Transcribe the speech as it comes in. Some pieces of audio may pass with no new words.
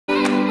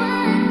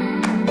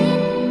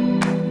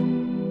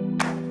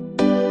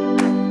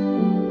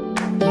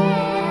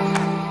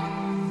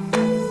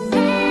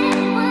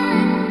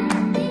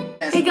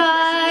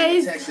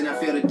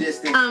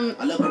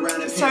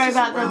Sorry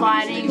about the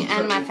lighting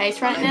and my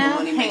face right now.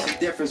 Hang on.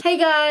 Hey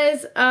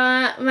guys,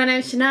 my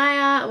name's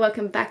Shaniah.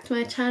 Welcome back to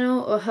my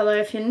channel, or hello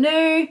if you're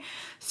new.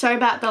 Sorry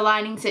about the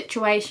lighting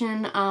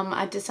situation.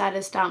 I decided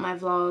to start my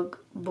vlog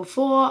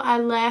before I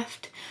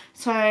left.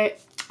 So I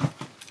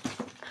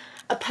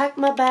packed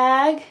my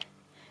bag.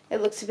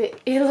 It looks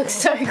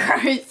so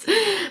gross.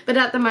 But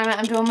at the moment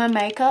I'm doing my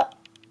makeup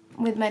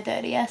with my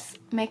dirty ass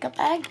makeup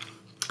bag.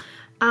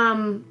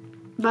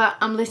 But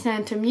I'm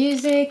listening to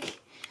music.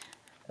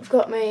 I've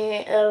got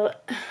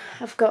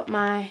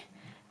my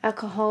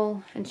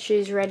alcohol and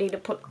shoes ready to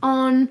put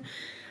on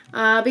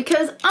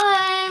because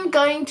I'm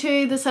going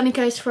to the sunny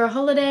coast for a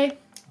holiday.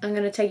 I'm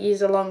going to take you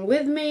along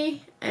with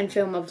me and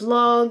film a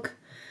vlog.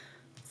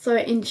 So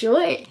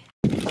enjoy.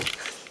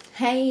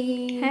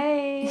 Hey.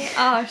 Hey.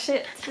 Oh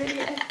shit, it's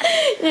video.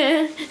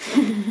 Yeah.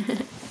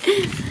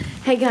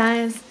 Hey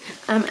guys,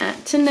 I'm at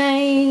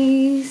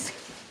Shaniah's.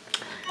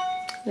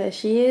 There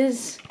she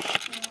is.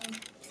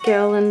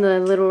 Girl in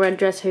the little red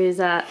dress. Who's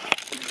that?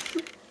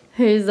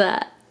 Who's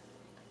that?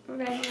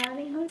 Red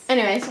Riding Hood.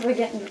 Anyways, we're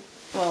getting.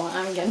 Well,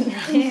 I'm getting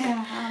drunk.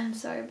 Yeah, I'm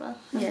sober.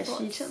 Yeah,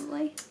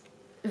 unfortunately.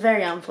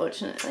 Very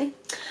unfortunately.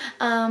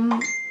 Yeah,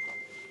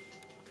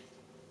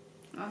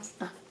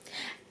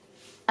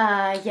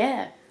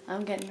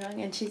 I'm getting drunk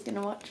and she's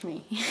gonna watch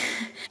me.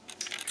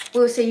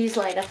 We'll see you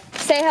later.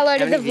 Say hello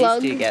to the vlog. How many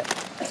views do you get?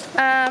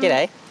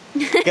 G'day.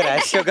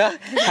 G'day, sugar.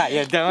 How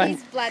you doing?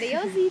 He's bloody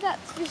Aussie,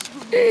 that's for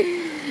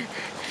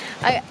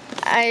sure.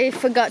 I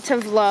forgot to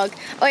vlog.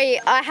 Oh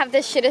yeah, I have the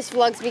shittest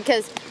vlogs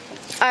because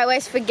I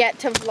always forget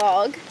to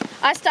vlog.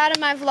 I started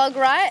my vlog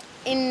right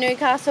in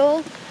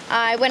Newcastle.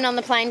 I went on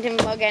the plane, didn't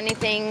vlog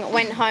anything.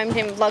 Went home,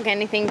 didn't vlog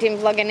anything. Didn't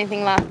vlog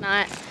anything last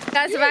night.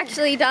 Guys have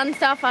actually done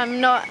stuff.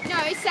 I'm not. No,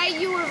 say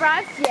you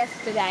arrived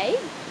yesterday.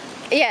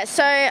 Yeah,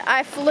 so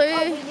I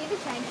flew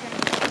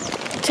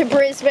to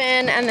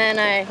Brisbane and then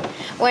I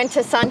went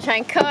to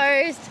Sunshine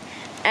Coast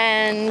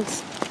and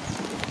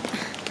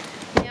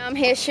now I'm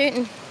here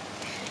shooting.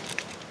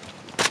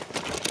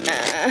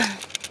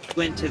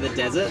 Went to the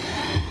desert.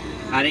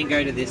 I didn't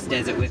go to this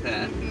desert with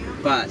her,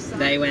 but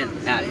they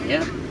went out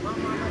here.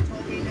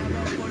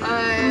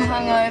 I'm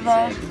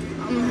hungover.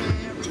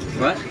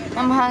 What?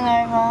 I'm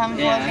hungover. I'm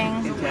Yeah, I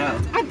vlogging. can tell.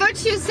 I thought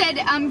she said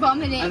I'm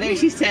vomiting. I think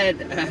she said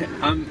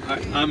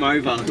I'm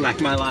over. Like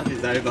my life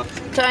is over.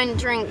 Don't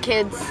drink,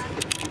 kids.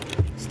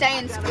 Stay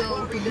in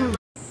school.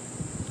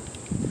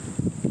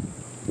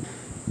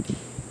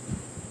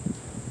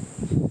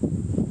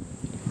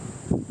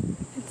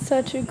 It's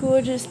such a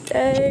gorgeous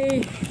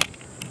day.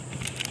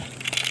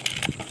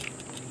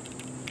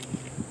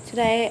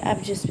 Today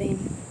I've just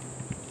been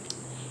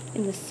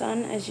in the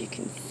sun, as you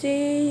can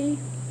see.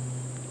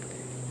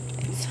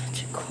 It's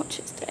such a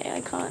gorgeous day,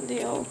 I can't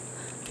deal.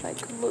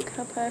 Like, look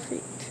how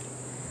perfect.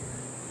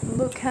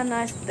 Look how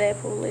nice their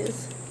pool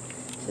is.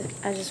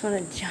 I just want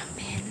to jump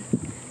in.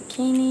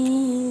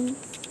 Bikinis.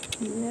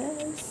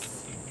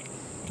 Yes.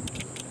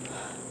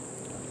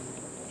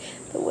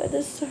 The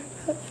weather's so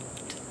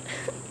perfect.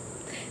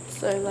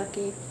 So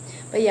lucky.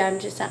 But yeah, I'm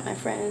just at my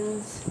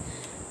friend's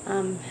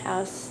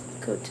house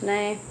called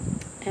Shaniah,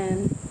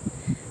 and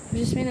I've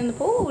just been in the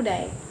pool all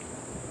day.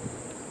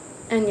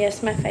 And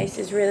yes, my face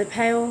is really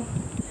pale.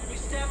 Every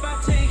step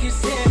I take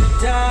is in the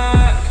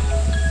dark.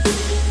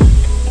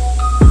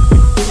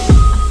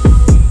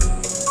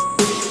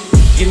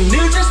 You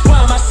knew just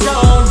what my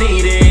soul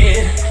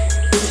needed.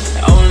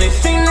 The only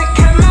thing that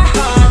kept my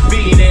heart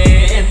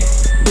beating.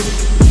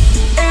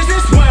 Is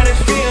this what it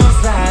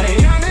feels like?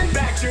 Coming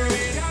back to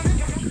it.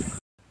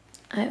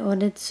 I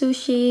ordered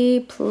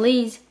sushi.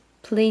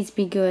 Please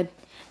be good.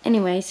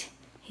 Anyways,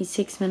 he's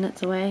 6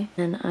 minutes away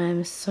and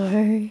I'm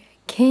so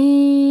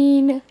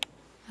keen.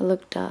 I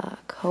look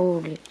dark.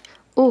 Holy.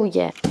 Oh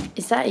yeah.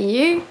 Is that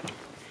you?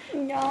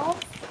 Yeah.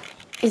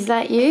 Is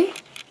that you?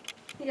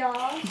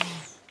 Yeah.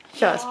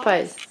 Show us,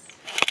 pose.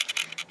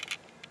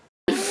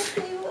 Let's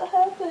see what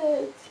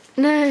happens.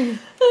 No.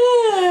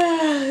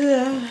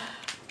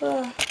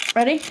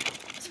 Ready?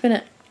 Spin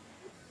it.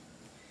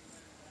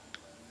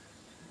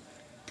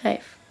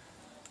 Dave.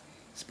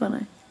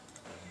 Spin.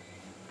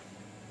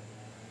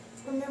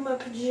 I'm in my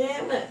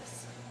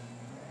pajamas.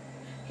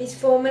 He's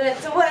 4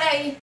 minutes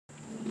away.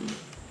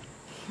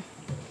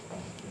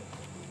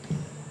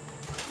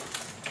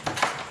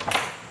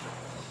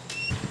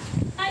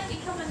 Hey, you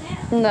coming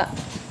out? No.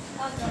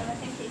 Oh god, I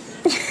think he's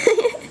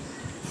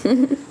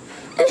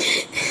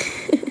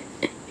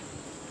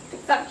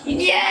Fuck you.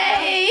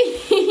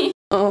 Yay!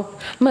 Oh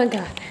my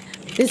god.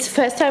 This is the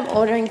first time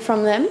ordering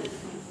from them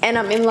and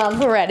I'm in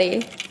love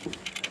already.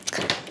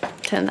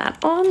 Turn that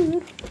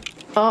on.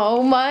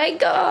 Oh my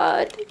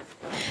god.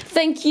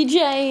 Thank you,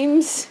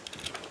 James.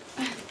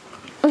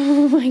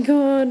 Oh my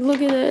god,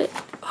 look at it.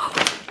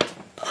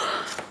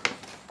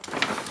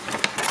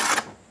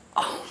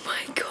 Oh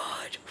my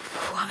god.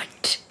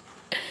 What?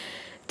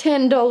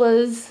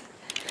 $10.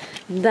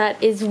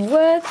 That is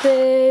worth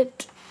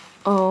it.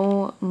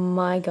 Oh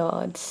my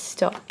god,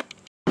 stop.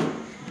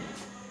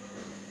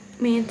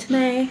 Me and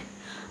Shaniah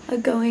are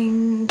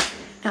going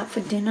out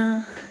for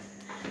dinner.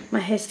 My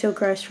hair's still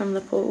gross from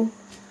the pool.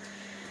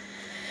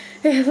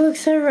 It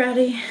looks so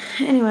ratty.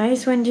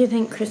 Anyways, when do you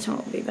think Kristen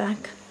will be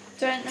back?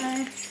 Don't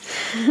know.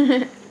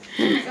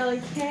 Don't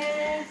really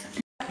care.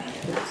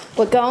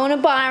 We're going to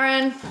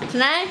Byron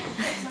tonight.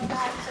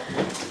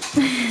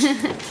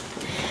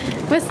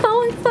 We're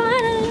so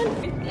excited.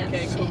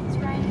 Okay, cool.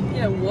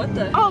 Yeah, what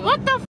the Oh,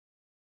 what the f?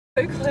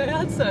 No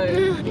cloud,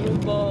 so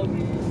Bob.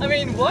 I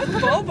mean, what?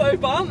 Bob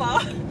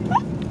Obama?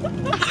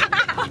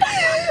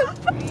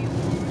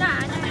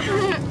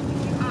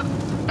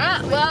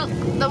 Well,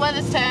 the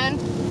weather's turned.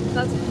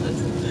 That's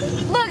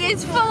Look,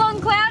 it's full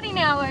on cloudy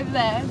now over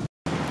there.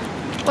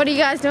 What are you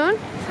guys doing?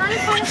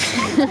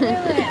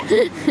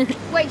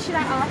 Wait, should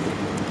I ask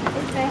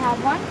if they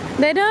have one?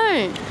 They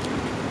don't.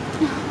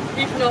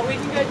 If not, we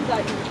can go to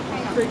that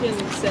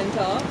freaking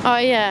centre. Oh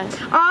yeah.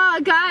 Oh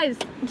guys,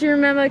 do you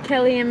remember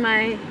Kelly and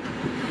my?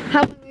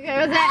 How long ago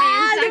was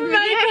that? The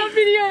makeup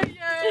video.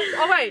 Yes.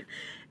 Oh wait.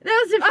 That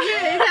was a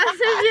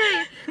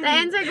few. The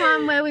Anzac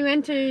one where we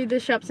went to the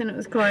shops and it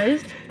was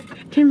closed.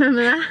 Do you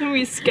remember that?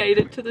 We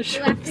skated to the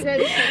shop.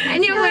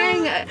 And you're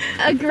wearing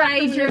a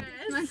grey dress.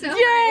 Yeah,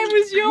 it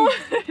was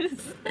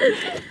yours.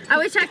 I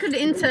wish I could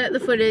insert the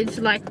footage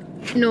like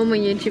normal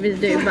YouTubers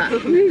do, but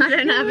I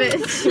don't have it.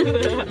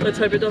 Let's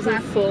hope it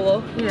doesn't fall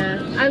off.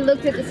 Yeah. I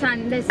looked at the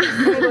sun. There's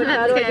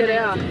How do I get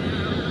out?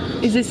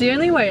 Is this the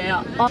only way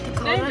out? Oh,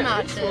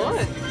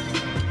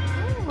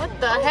 What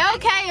the hell,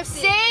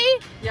 KFC?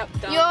 Yep,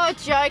 done. You're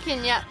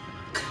joking, yep.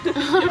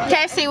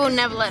 KFC will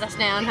never let us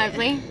down,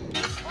 hopefully.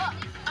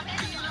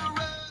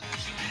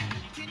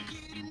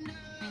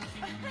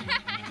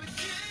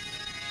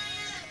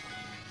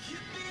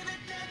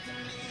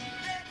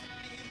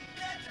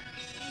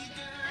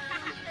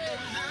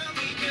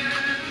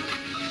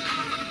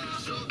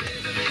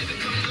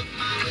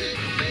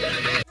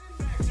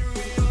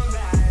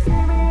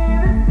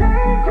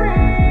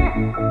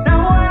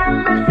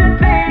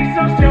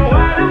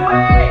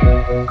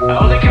 I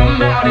only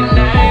come out at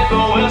night,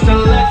 but we're still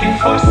looking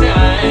for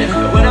signs.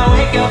 When I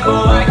wake up,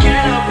 oh, I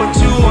can't help but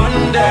to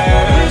wonder.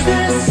 Is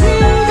this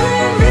even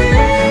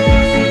real?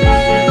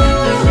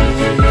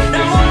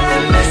 Now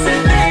I'm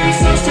missing things,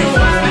 so still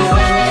wide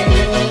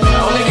awake.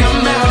 I only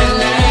come out at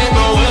night,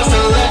 but we're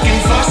still looking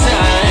for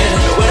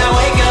signs. When I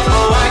wake up,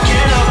 oh, I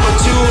can't help but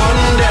to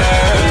wonder.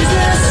 Is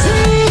this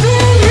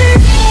even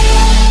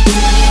real?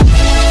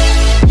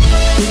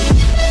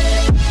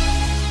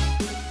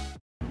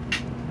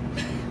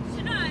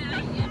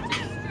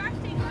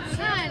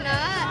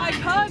 I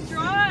can't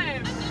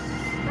drive.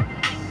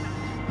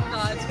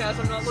 No, it's because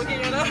I'm not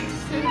looking at her.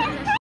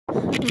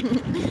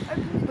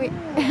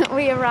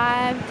 We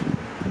arrived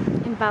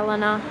in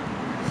Ballina.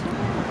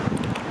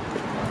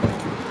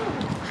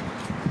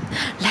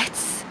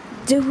 Let's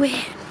do it.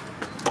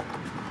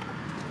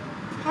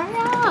 Hurry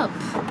up.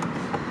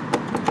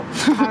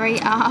 Hurry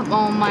up,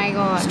 oh my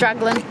god.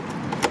 Struggling.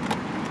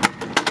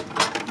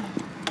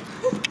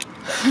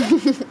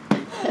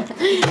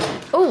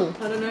 Ooh.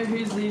 I don't know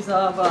whose these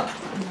are, but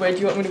where do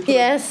you want me to put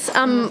Yes,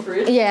 them? In the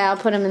fridge? yeah, I'll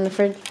put them in the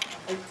fridge.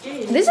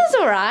 Again. This is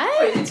alright.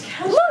 Wait, it's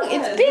cash Look,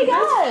 it's bag. big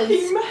That's as.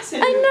 big,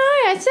 massive. I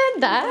know, I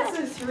said that.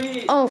 That's so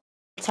sweet. Oh,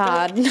 it's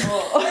hard.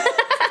 Oh.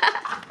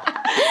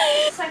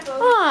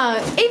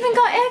 Oh, even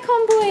got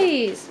aircon,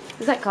 boys.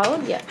 Is that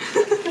cold? Yeah.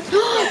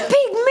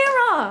 Big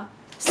mirror.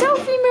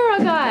 Selfie mirror,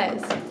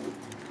 guys.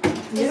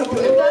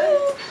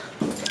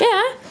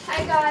 Yeah.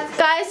 Hey guys.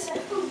 Guys,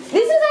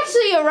 this is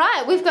actually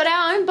alright. We've got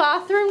our own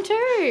bathroom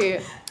too.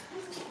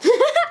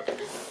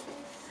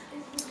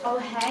 Oh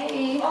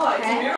hey. Oh, it's a mirror.